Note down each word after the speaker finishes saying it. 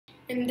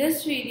In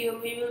this video,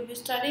 we will be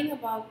studying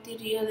about the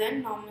real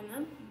and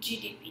nominal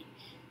GDP.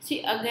 See,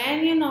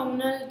 again your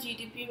nominal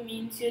GDP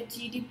means your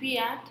GDP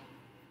at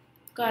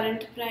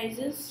current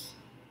prices,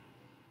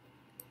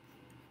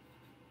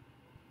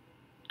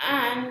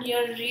 and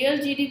your real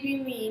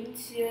GDP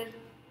means your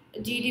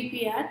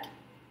GDP at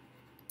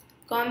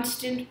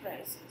constant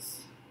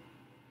prices.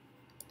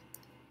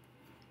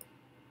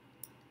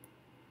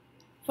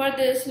 For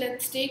this,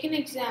 let's take an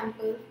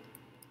example.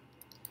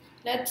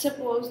 Let's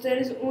suppose there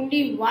is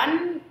only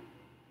one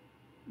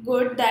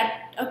good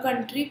that a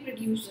country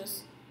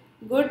produces.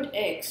 Good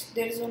X,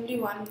 there is only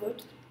one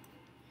good.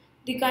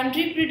 The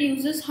country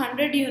produces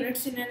 100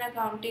 units in an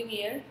accounting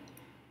year,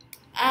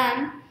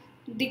 and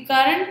the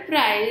current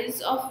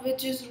price of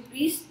which is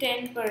rupees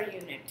 10 per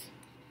unit.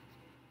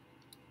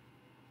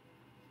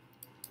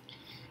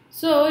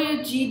 So your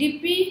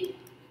GDP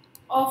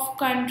of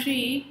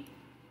country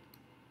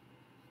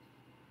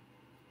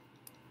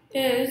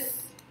is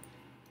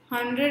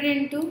 100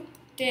 into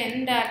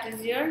 10, that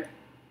is your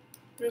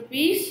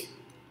rupees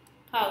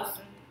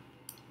 1000.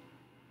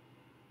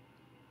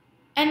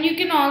 And you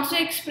can also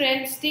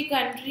express the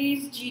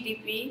country's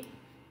GDP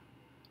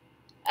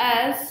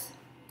as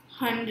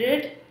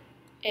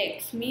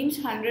 100x, means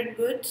 100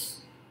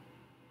 goods.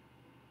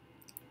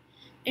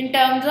 In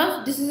terms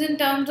of, this is in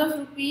terms of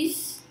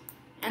rupees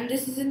and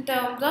this is in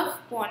terms of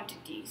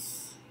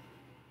quantities.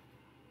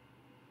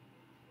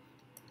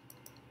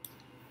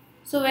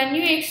 So when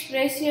you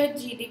express your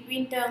GDP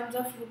in terms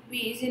of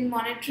rupees in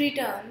monetary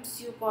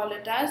terms, you call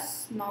it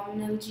as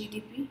nominal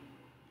GDP.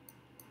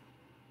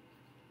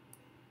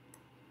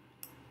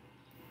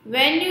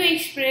 When you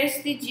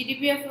express the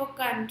GDP of a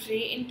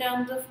country in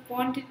terms of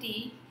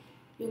quantity,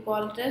 you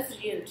call it as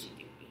real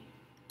GDP.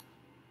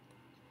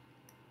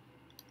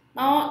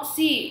 Now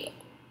see,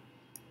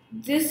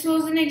 this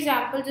was an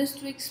example just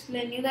to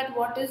explain you that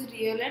what is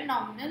real and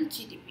nominal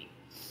GDP.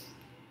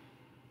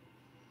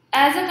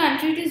 As a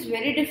country, it is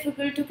very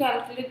difficult to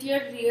calculate your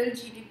real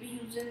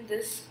GDP using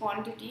this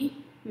quantity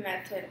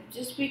method,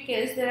 just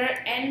because there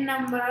are n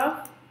number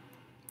of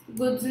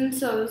goods and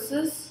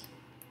services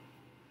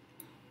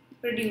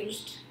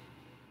produced,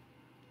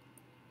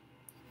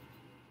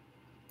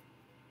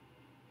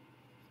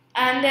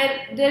 and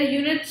their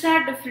units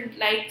are different,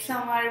 like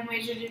some are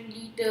measured in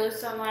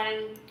liters, some are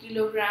in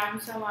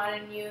kilograms, some are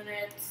in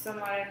units,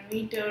 some are in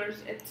meters,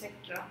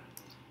 etc.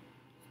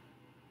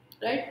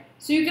 Right?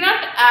 So you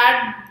cannot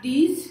add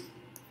these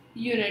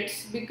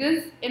units,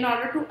 because in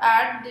order to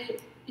add, the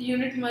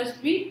unit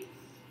must be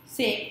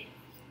same.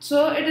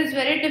 So it is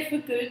very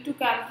difficult to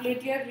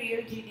calculate your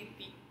real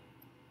GDP.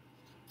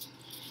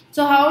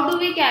 So how do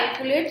we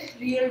calculate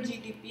real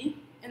GDP?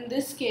 In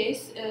this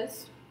case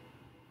is,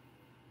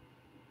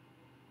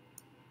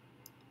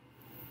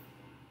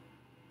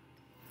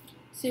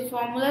 say,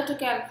 formula to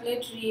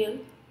calculate real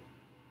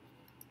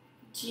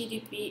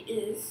GDP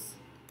is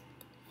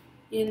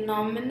your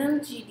nominal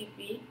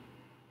GDP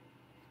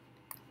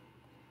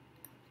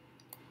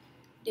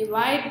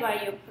divided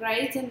by your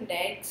price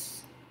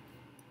index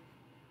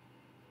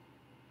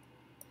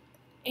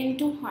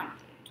into 100.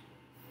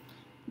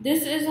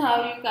 This is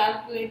how you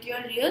calculate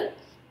your real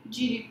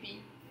GDP.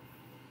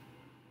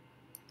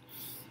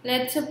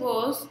 Let's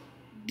suppose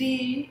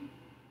the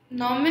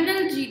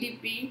nominal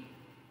GDP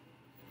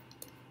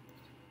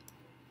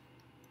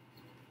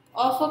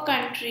of a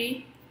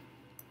country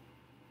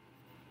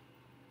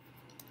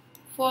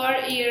for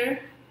year,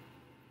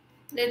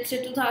 let's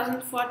say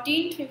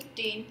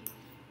 2014-15,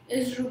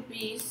 is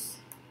rupees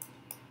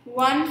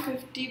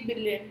 150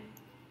 billion,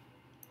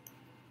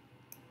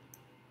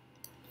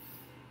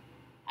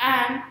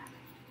 and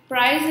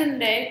price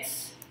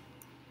index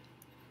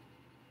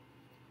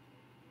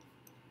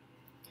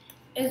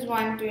is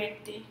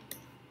 120.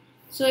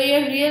 So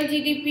your real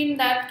GDP in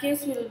that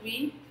case will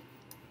be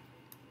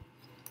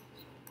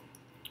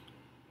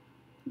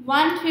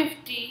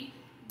 150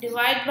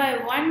 divided by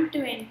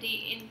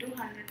 120 into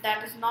 100,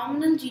 that is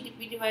nominal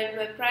GDP divided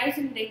by price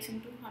index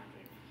into 100.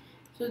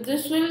 So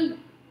this will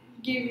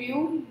give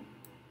you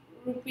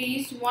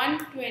rupees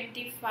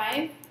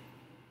 125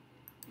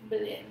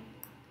 billion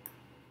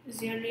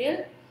is your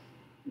real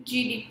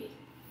GDP.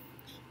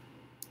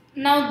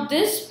 Now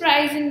this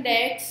price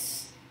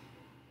index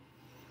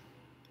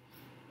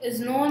is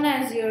known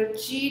as your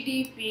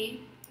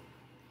GDP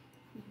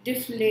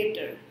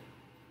deflator.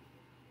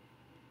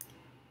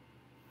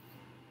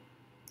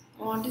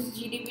 What is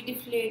GDP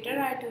deflator?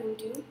 I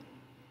told you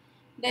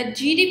that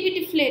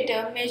GDP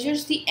deflator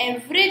measures the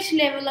average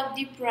level of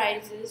the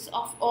prices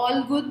of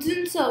all goods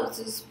and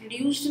services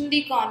produced in the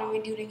economy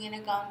during an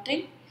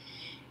accounting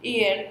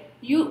year.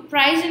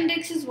 Price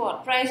index is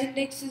what? Price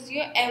index is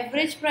your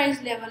average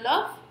price level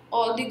of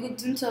all the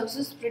goods and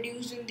services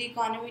produced in the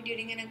economy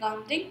during an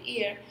accounting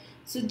year.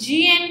 So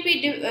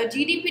GDP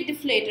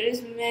deflator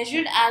is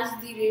measured as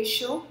the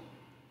ratio.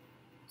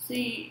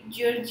 See,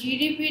 your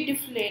GDP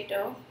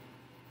deflator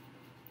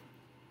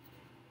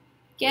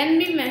can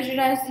be measured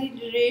as the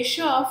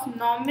ratio of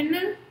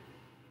nominal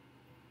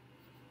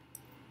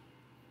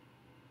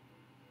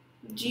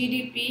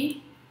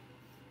GDP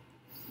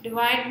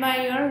divide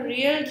by your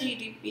real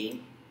GDP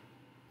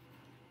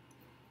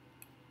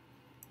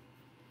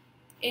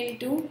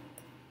into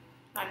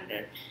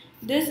 100.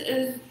 This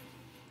is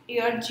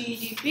your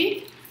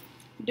GDP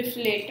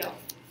deflator.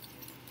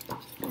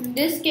 In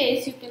this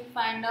case, you can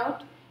find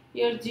out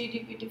your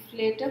GDP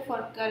deflator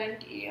for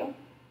current year.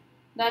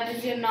 That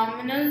is your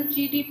nominal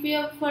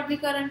GDP for the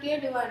current year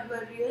divided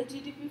by real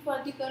GDP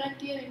for the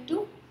current year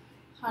into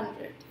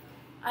 100.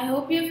 I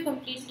hope you have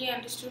completely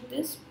understood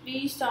this.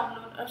 Please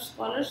download our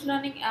Scholars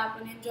Learning app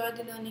and enjoy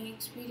the learning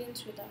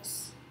experience with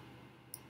us.